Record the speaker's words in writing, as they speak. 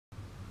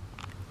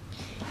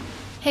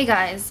Hey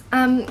guys,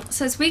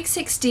 so it's week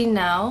 16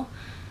 now,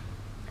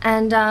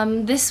 and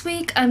this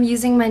week I'm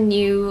using my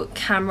new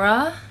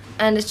camera,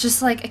 and it's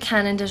just like a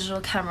Canon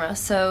digital camera,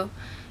 so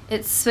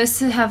it's supposed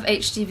to have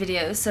HD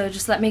video. So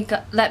just let me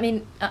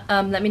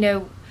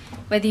know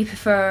whether you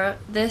prefer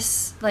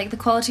this, like the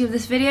quality of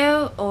this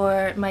video,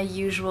 or my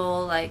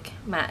usual like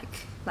Mac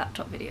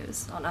laptop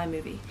videos on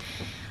iMovie.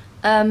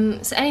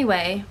 So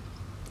anyway,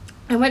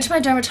 I went to my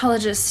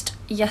dermatologist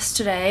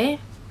yesterday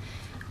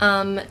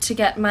to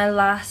get my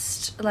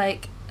last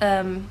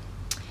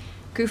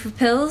group of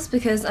pills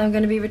because I'm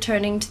going to be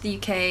returning to the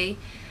UK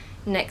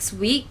next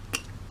week.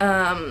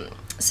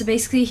 So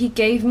basically he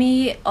gave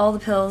me all the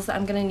pills that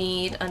I'm going to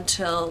need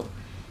until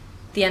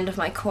the end of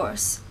my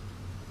course.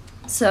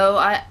 So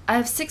I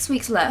have 6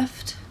 weeks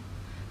left,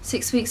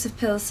 6 weeks of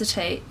pills to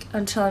take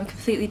until I'm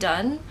completely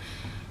done,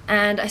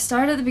 and I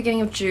started at the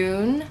beginning of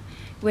June,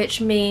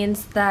 which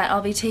means that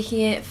I'll be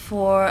taking it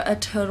for a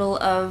total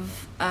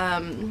of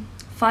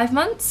 5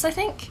 months, I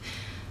think.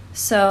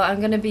 So I'm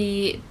going to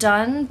be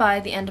done by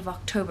the end of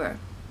October.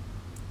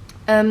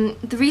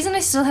 The reason I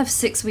still have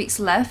 6 weeks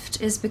left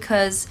is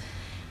because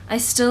I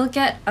still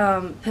get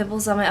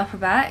pimples on my upper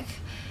back.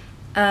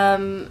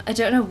 I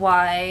don't know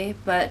why,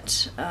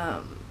 but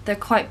they're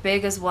quite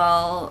big as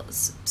well.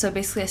 So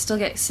basically I still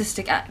get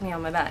cystic acne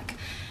on my back.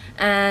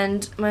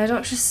 And my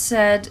doctor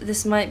said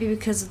this might be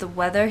because of the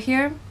weather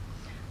here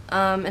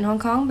in Hong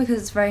Kong,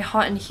 because it's very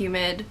hot and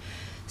humid.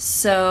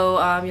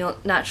 So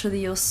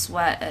you'll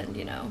sweat,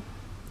 and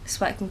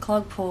sweat can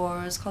clog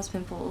pores, cause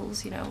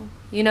pimples, how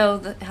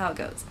it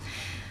goes.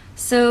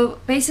 So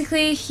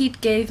basically he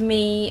gave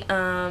me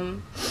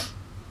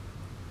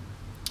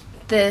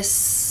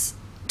this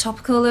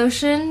topical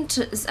lotion,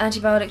 this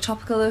antibiotic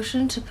topical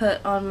lotion to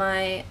put on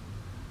my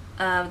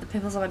the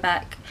pimples on my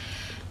back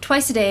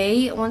twice a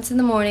day, once in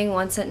the morning,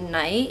 once at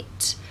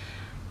night.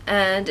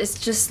 And it's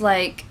just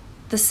like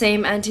the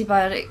same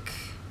antibiotic.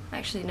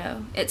 Actually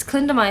no, it's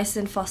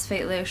clindamycin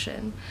phosphate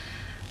lotion,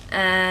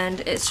 and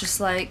it's just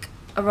like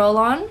a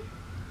roll-on.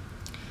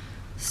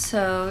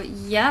 So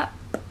yeah,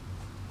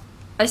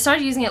 I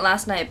started using it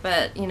last night,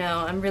 but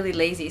I'm really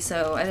lazy,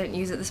 so I didn't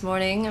use it this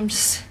morning. I'm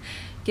just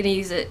gonna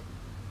use it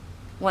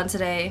once a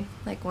day,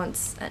 like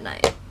once at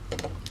night.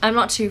 I'm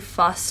not too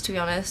fussed, to be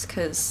honest,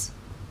 because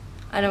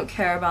I don't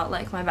care about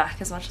like my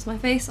back as much as my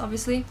face,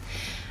 obviously.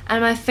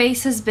 And my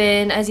face has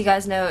been, as you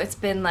guys know, it's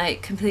been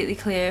like completely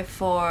clear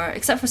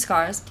except for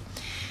scars,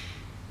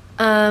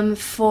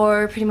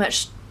 for pretty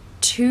much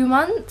 2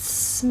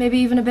 months, maybe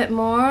even a bit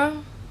more.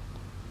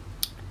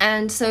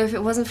 And so if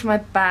it wasn't for my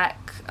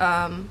back,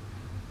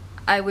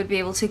 I would be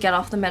able to get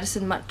off the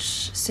medicine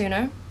much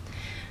sooner.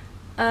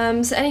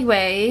 So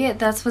anyway,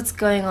 that's what's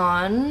going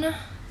on.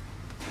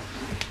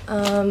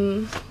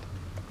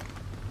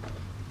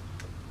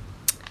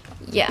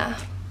 Yeah.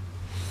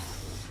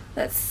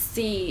 Let's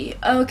see.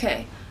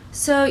 Okay,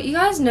 so you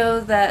guys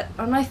know that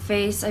on my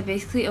face I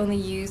basically only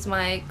use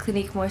my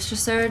Clinique Moisture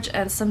Surge,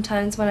 and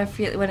sometimes when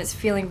it's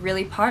feeling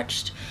really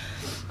parched,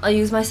 I'll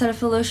use my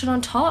Cetaphil lotion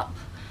on top.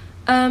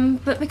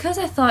 But because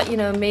I thought,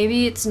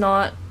 maybe it's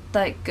not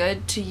that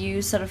good to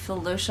use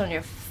Cetaphil lotion on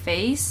your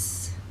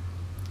face,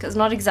 because it's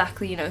not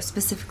exactly,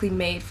 specifically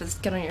made for the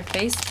skin on your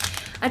face,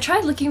 I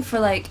tried looking for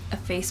like a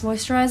face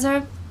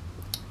moisturizer,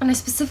 and I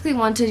specifically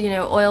wanted,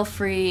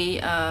 oil-free,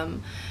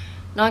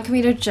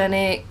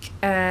 non-comedogenic,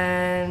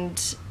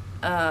 and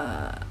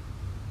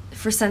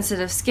for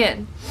sensitive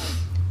skin.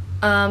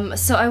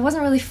 So I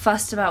wasn't really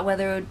fussed about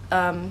whether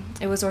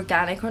it was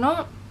organic or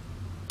not.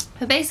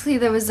 But basically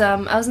there was I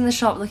was in the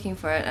shop looking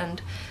for it,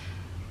 and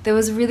there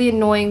was a really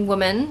annoying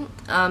woman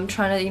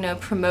trying to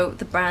promote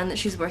the brand that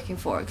she's working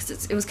for, because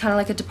it was kind of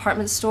like a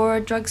department store,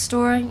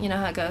 drugstore, you know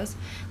how it goes,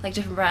 like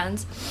different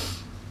brands.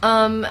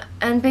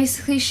 And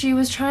basically she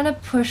was trying to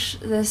push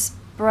this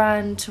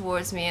brand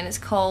towards me, and it's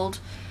called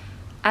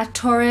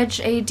Accutane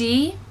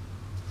AD.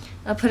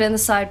 I'll put it in the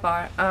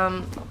sidebar.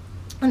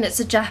 And it's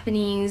a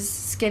Japanese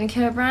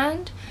skincare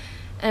brand,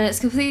 and it's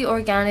completely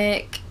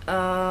organic.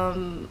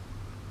 Well,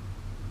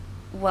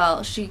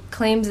 she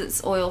claims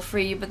it's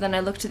oil-free, but then I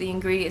looked at the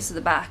ingredients at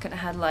the back, and it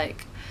had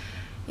like,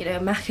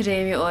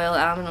 macadamia oil,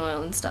 almond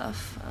oil, and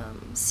stuff.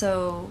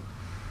 So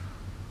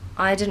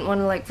I didn't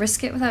want to like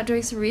risk it without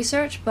doing some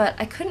research, but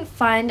I couldn't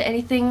find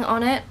anything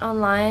on it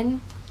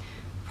online.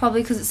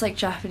 Probably because it's like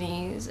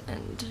Japanese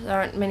and there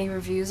aren't many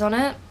reviews on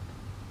it.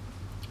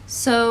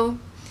 So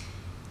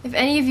if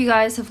any of you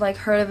guys have like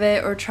heard of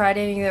it or tried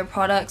any of their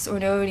products, or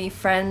know any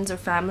friends or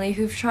family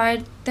who've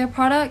tried their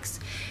products,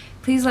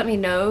 please let me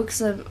know,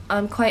 because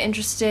I'm quite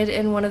interested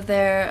in one of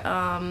their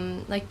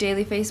like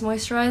daily face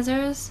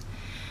moisturizers.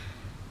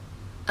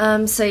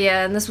 So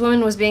yeah, and this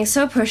woman was being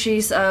so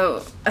pushy,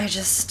 so I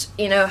just,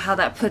 how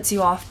that puts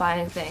you off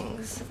buying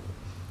things.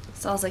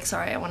 So I was like,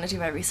 sorry, I want to do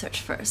my research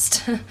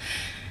first.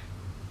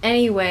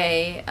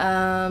 Anyway,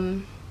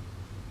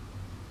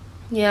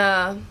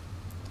 yeah,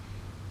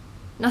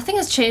 nothing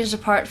has changed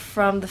apart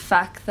from the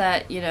fact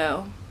that,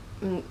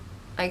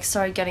 I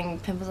started getting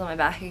pimples on my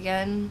back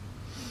again.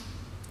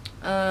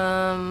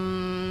 Let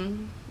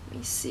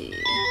me see.